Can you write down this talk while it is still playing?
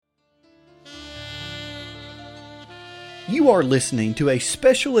You are listening to a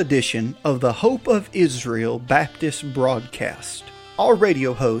special edition of the Hope of Israel Baptist broadcast. Our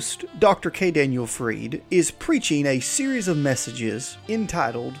radio host, Dr. K. Daniel Freed, is preaching a series of messages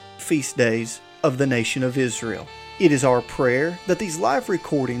entitled Feast Days of the Nation of Israel. It is our prayer that these live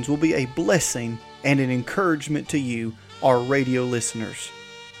recordings will be a blessing and an encouragement to you, our radio listeners.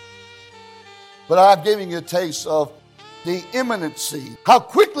 But I'm giving you a taste of the imminency, how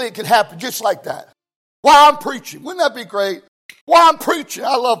quickly it can happen just like that. While I'm preaching, wouldn't that be great? While I'm preaching,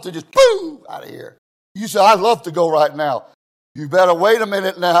 I love to just boom out of here. You say, I'd love to go right now. You better wait a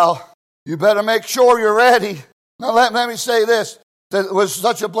minute now. You better make sure you're ready. Now let me say this. It was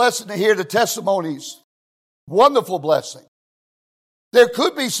such a blessing to hear the testimonies. Wonderful blessing. There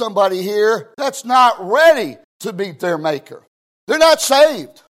could be somebody here that's not ready to meet their Maker. They're not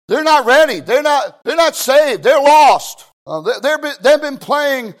saved. They're not ready. They're not saved. They're lost. They've been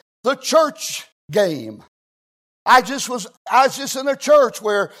playing the church game. I was just in a church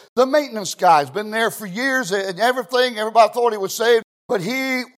where the maintenance guy's been there for years and everything. Everybody thought he was saved, but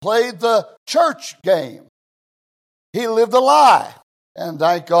he played the church game. He lived a lie. And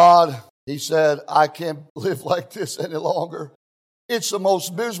thank God, he said, I can't live like this any longer. It's the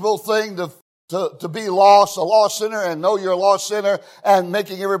most miserable thing to be lost, a lost sinner, and know you're a lost sinner, and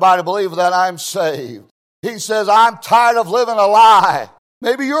making everybody believe that I'm saved. He says, I'm tired of living a lie.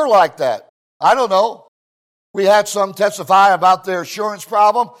 Maybe you're like that. I don't know. We had some testify about their assurance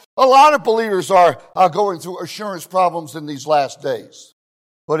problem. A lot of believers are going through assurance problems in these last days.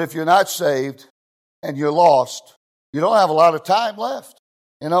 But if you're not saved and you're lost, you don't have a lot of time left.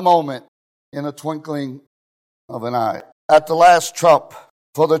 In a moment, in a twinkling of an eye. At the last trump,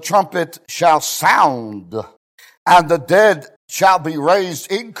 for the trumpet shall sound, and the dead shall be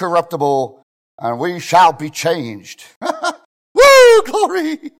raised incorruptible, and we shall be changed. Woo,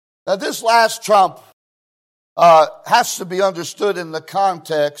 glory! Now, this last trump has to be understood in the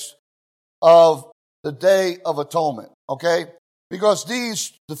context of the Day of Atonement, okay? Because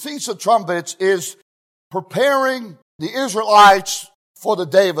the Feast of Trumpets is preparing the Israelites for the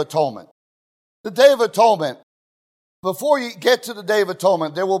Day of Atonement. The Day of Atonement, before you get to the Day of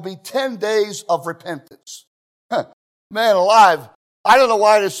Atonement, there will be 10 days of repentance. Man alive, I don't know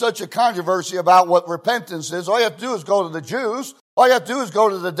why there's such a controversy about what repentance is. All you have to do is go to the Jews. All you have to do is go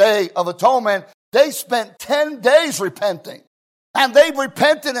to the Day of Atonement. They spent 10 days repenting. And they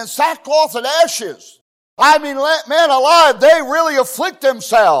repented in sackcloth and ashes. I mean, man alive, they really afflict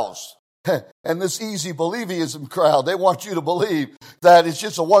themselves. And this easy believism crowd, they want you to believe that it's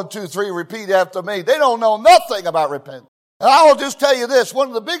just a 1, 2, 3, repeat after me. They don't know nothing about repentance. And I will just tell you this, one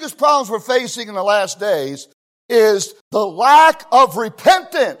of the biggest problems we're facing in the last days is the lack of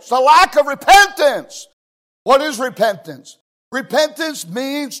repentance. The lack of repentance. What is repentance? Repentance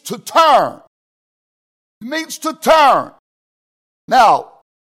means to turn. It means to turn. Now,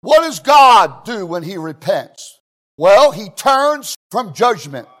 what does God do when he repents? Well, he turns from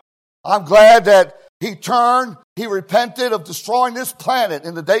judgment. I'm glad that he repented of destroying this planet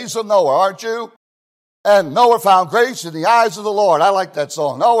in the days of Noah, aren't you? And Noah found grace in the eyes of the Lord. I like that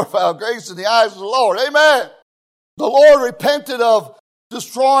song. Noah found grace in the eyes of the Lord. Amen. The Lord repented of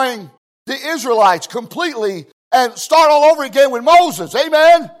destroying the Israelites completely and start all over again with Moses.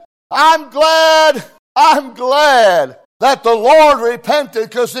 Amen. I'm glad that the Lord repented,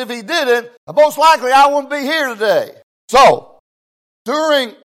 because if he didn't, most likely I wouldn't be here today. So,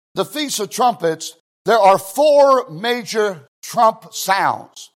 during the Feast of Trumpets, there are 4 major trump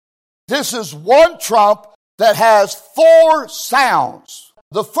sounds. This is one trump that has 4 sounds.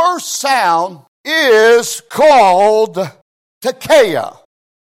 The first sound is called Tekiah.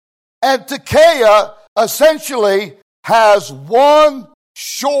 And Tekiah essentially has one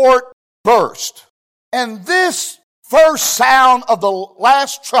short burst. And this first sound of the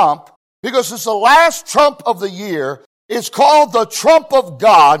last trump, because it's the last trump of the year, is called the trump of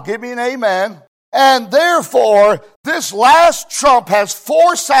God. Give me an amen. And therefore, this last trump has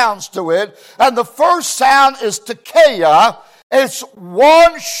 4 sounds to it. And the first sound is Tekiah. It's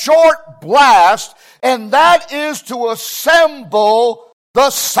one short blast, and that is to assemble the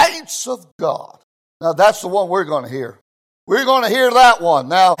saints of God. Now, that's the one we're going to hear. We're going to hear that one.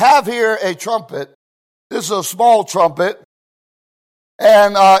 Now, have here a trumpet. This is a small trumpet.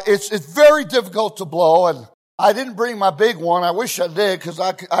 And it's very difficult to blow. And I didn't bring my big one. I wish I did, because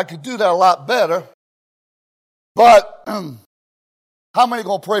I could do that a lot better. But how many are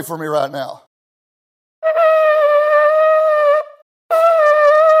going to pray for me right now?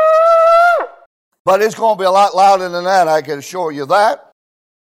 But it's going to be a lot louder than that, I can assure you that.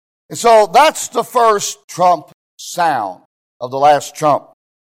 And so that's the first trump sound of the last trump.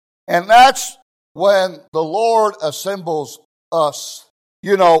 And that's when the Lord assembles us.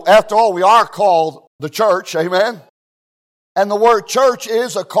 You know, after all, we are called the church, amen? And the word church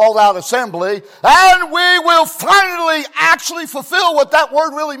is a called out assembly, and we will finally actually fulfill what that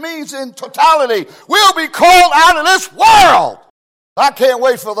word really means in totality. We'll be called out of this world. I can't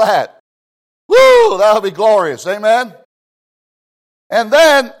wait for that. Woo, that'll be glorious, amen? And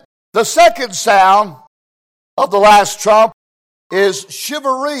then the second sound of the last trump is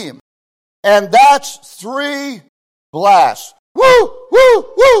shivarim, and that's 3 blasts. Woo, woo,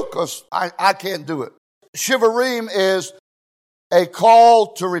 woo, because I can't do it. Shivarim is a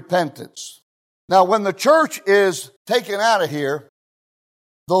call to repentance. Now, when the church is taken out of here,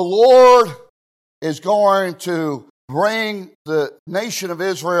 the Lord is going to bring the nation of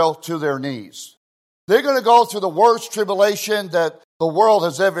Israel to their knees. They're going to go through the worst tribulation that the world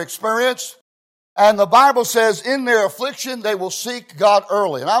has ever experienced. And the Bible says in their affliction, they will seek God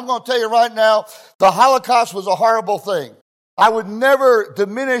early. And I'm going to tell you right now, the Holocaust was a horrible thing. I would never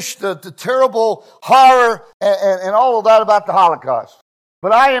diminish the terrible horror and all of that about the Holocaust.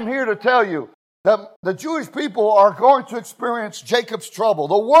 But I am here to tell you that the Jewish people are going to experience Jacob's trouble,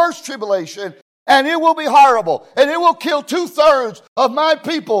 the worst tribulation, and it will be horrible. And it will kill 2/3 of my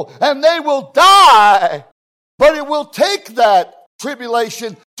people, and they will die. But it will take that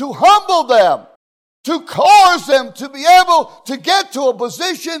tribulation to humble them, to cause them to be able to get to a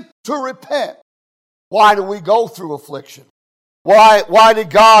position to repent. Why do we go through affliction? Why did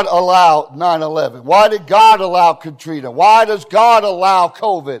God allow 9/11? Why did God allow Katrina? Why does God allow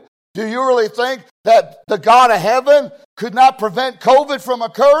COVID? Do you really think that the God of heaven could not prevent COVID from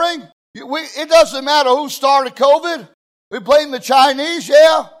occurring? It doesn't matter who started COVID. We blame the Chinese,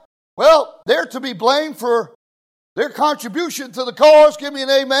 yeah. Well, they're to be blamed for their contribution to the cause. Give me an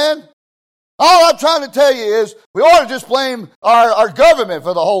amen. All I'm trying to tell you is we ought to just blame our government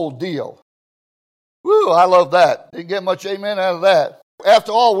for the whole deal. Woo, I love that. Didn't get much amen out of that.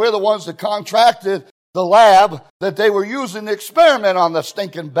 After all, we're the ones that contracted the lab that they were using to experiment on the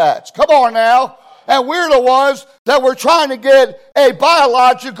stinking bats. Come on now. And we're the ones that were trying to get a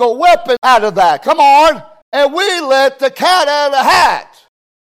biological weapon out of that. Come on. And we let the cat out of the hat.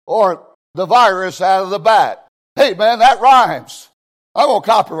 Or the virus out of the bat. Hey, man, that rhymes. I'm going to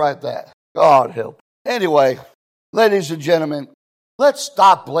copyright that. God help. Anyway, ladies and gentlemen, let's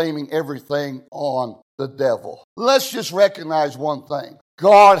stop blaming everything on the devil. Let's just recognize one thing.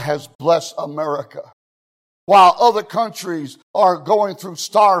 God has blessed America. While other countries are going through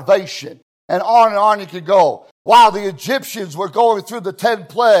starvation, and on you could go. While the Egyptians were going through the 10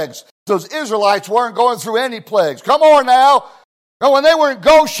 plagues, those Israelites weren't going through any plagues. Come on now. And when they were in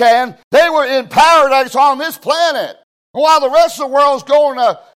Goshen, they were in paradise on this planet. While the rest of the world's going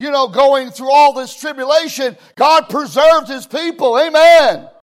through all this tribulation, God preserved His people. Amen.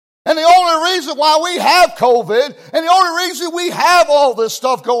 And the only reason why we have COVID, and the only reason we have all this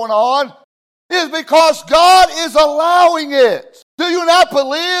stuff going on, is because God is allowing it. Do you not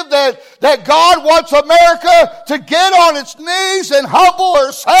believe that God wants America to get on its knees and humble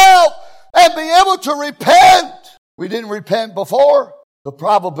herself and be able to repent? We didn't repent before. The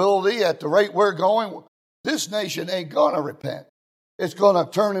probability at the rate we're going, this nation ain't going to repent. It's going to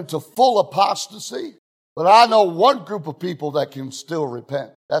turn into full apostasy. But I know one group of people that can still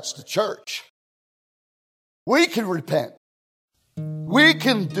repent. That's the church. We can repent. We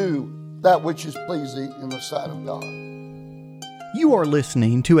can do that which is pleasing in the sight of God. You are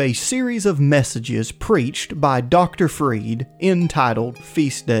listening to a series of messages preached by Dr. Freed entitled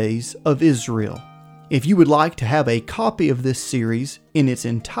Feast Days of Israel. If you would like to have a copy of this series in its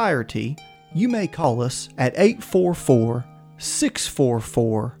entirety, you may call us at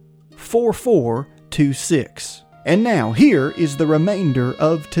 844-644-4426. And now, here is the remainder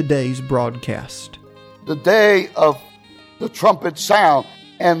of today's broadcast. The day of the trumpet sound,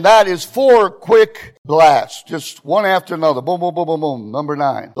 and that is 4 quick blasts, just one after another. Boom, boom, boom, boom, boom. Number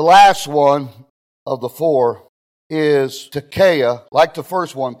 9. The last one of the 4 is Tekiah, like the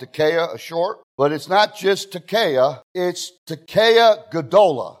first one, Tekiah, a short. But it's not just Tekiah, it's Tekiah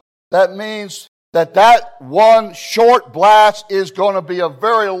Gedolah. That means that one short blast is going to be a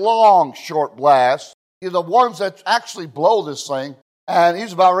very long short blast. The ones that actually blow this thing, and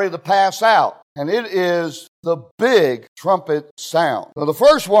he's about ready to pass out. And it is the big trumpet sound. Now, the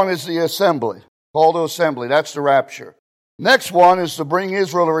first one is the assembly, call to assembly. That's the rapture. Next one is to bring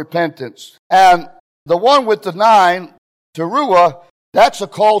Israel to repentance. And the one with the 9, Teruah, that's a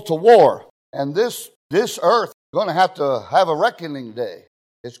call to war. And this earth is going to have a reckoning day.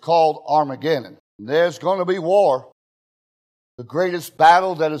 It's called Armageddon. There's going to be war. The greatest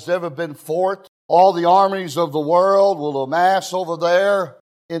battle that has ever been fought. All the armies of the world will amass over there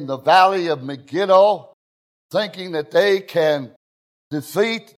in the valley of Megiddo, thinking that they can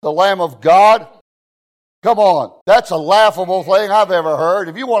defeat the Lamb of God. Come on, that's a laughable thing I've ever heard.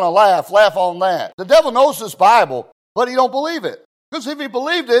 If you want to laugh on that. The devil knows this Bible, but he don't believe it. Because if he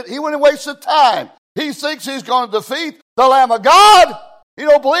believed it, he wouldn't waste the time. He thinks he's going to defeat the Lamb of God. He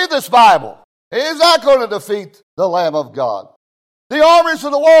don't believe this Bible. He's not going to defeat the Lamb of God. The armies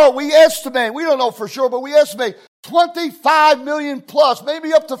of the world, we estimate, we don't know for sure, but we estimate 25 million plus,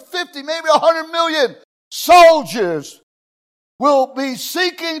 maybe up to 50, maybe 100 million soldiers will be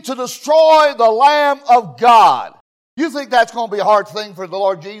seeking to destroy the Lamb of God. You think that's going to be a hard thing for the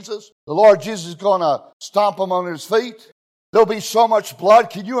Lord Jesus? The Lord Jesus is going to stomp them under his feet. There'll be so much blood.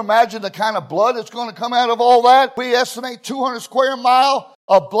 Can you imagine the kind of blood that's going to come out of all that? We estimate 200 square mile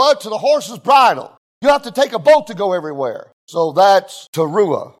of blood to the horse's bridle. You have to take a boat to go everywhere. So that's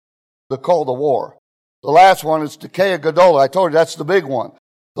Teruah, the call to war. The last one is Tekea Gadola. I told you that's the big one.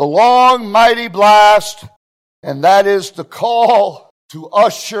 The long, mighty blast, and that is the call to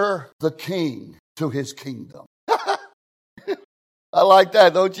usher the king to his kingdom. I like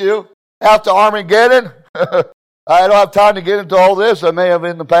that, don't you? After Armageddon, I don't have time to get into all this. I may have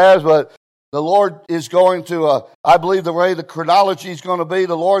in the past, but the Lord is going to, I believe the way the chronology is going to be,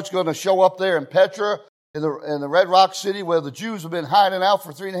 the Lord's going to show up there in Petra, in the Red Rock City, where the Jews have been hiding out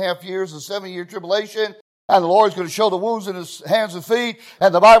for 3.5 years, the 7-year tribulation. And the Lord's going to show the wounds in his hands and feet.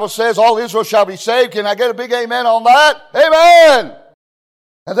 And the Bible says all Israel shall be saved. Can I get a big amen on that? Amen!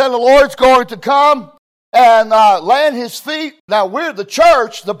 And then the Lord's going to come and land his feet. Now we're the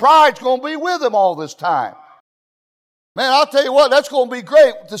church. The bride's going to be with him all this time. Man, I'll tell you what, that's going to be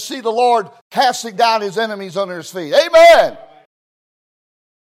great to see the Lord casting down his enemies under his feet. Amen!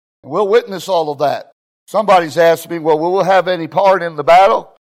 And we'll witness all of that. Somebody's asked me, well, will we have any part in the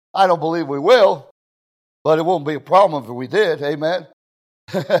battle? I don't believe we will. But it won't be a problem if we did, amen?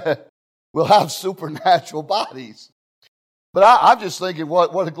 We'll have supernatural bodies. But I'm just thinking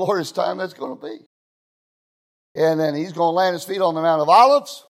what a glorious time that's going to be. And then he's going to land his feet on the Mount of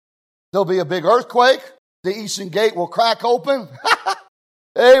Olives. There'll be a big earthquake. The eastern gate will crack open.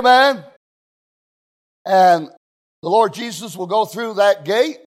 Amen. And the Lord Jesus will go through that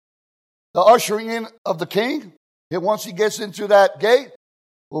gate, the ushering in of the king. And once he gets into that gate,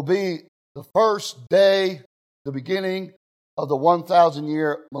 will be the first day, the beginning of the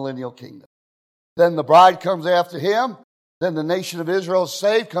 1,000-year millennial kingdom. Then the bride comes after him. Then the nation of Israel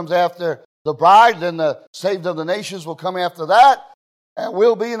saved comes after the bride. Then the saved of the nations will come after that. And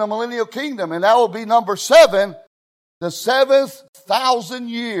we'll be in the millennial kingdom. And that will be number 7, the 7,000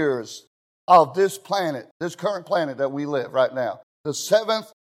 years of this planet, this current planet that we live right now. The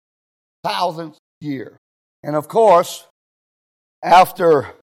 7,000th year. And of course, after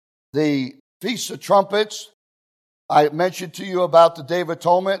the Feast of Trumpets, I mentioned to you about the Day of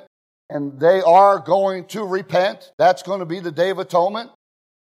Atonement, and they are going to repent. That's going to be the Day of Atonement.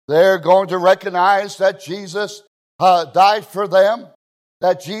 They're going to recognize that Jesus died for them,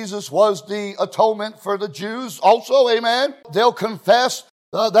 that Jesus was the atonement for the Jews also, amen. They'll confess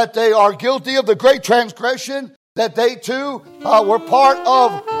that they are guilty of the great transgression, that they too were part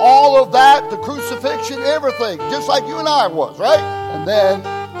of all of that, the crucifixion, everything, just like you and I was, right? And then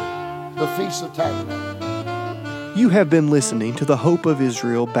the Feast of Tabernacles. You have been listening to the Hope of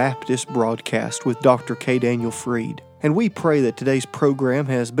Israel Baptist broadcast with Dr. K. Daniel Fried, and we pray that today's program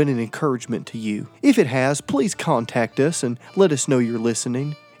has been an encouragement to you. If it has, please contact us and let us know you're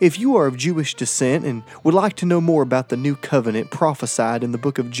listening. If you are of Jewish descent and would like to know more about the new covenant prophesied in the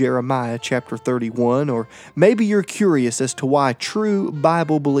book of Jeremiah chapter 31, or maybe you're curious as to why true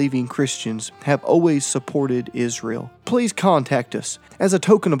Bible-believing Christians have always supported Israel, please contact us. As a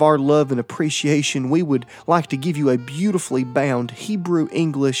token of our love and appreciation, we would like to give you a beautifully bound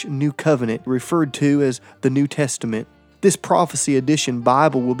Hebrew-English New Covenant referred to as the New Testament. This Prophecy Edition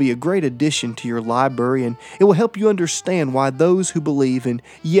Bible will be a great addition to your library, and it will help you understand why those who believe in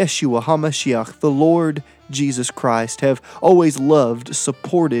Yeshua HaMashiach, the Lord Jesus Christ, have always loved,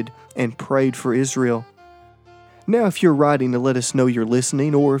 supported, and prayed for Israel. Now, if you're writing to let us know you're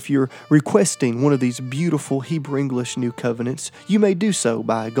listening, or if you're requesting one of these beautiful Hebrew-English New Covenants, you may do so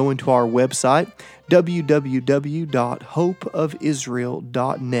by going to our website,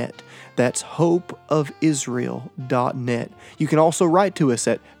 www.hopeofisrael.net. That's hopeofisrael.net. You can also write to us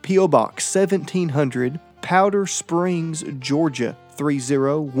at P.O. Box 1700, Powder Springs, Georgia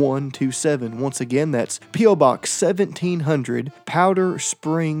 30127. Once again, that's P.O. Box 1700, Powder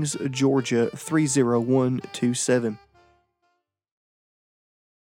Springs, Georgia 30127.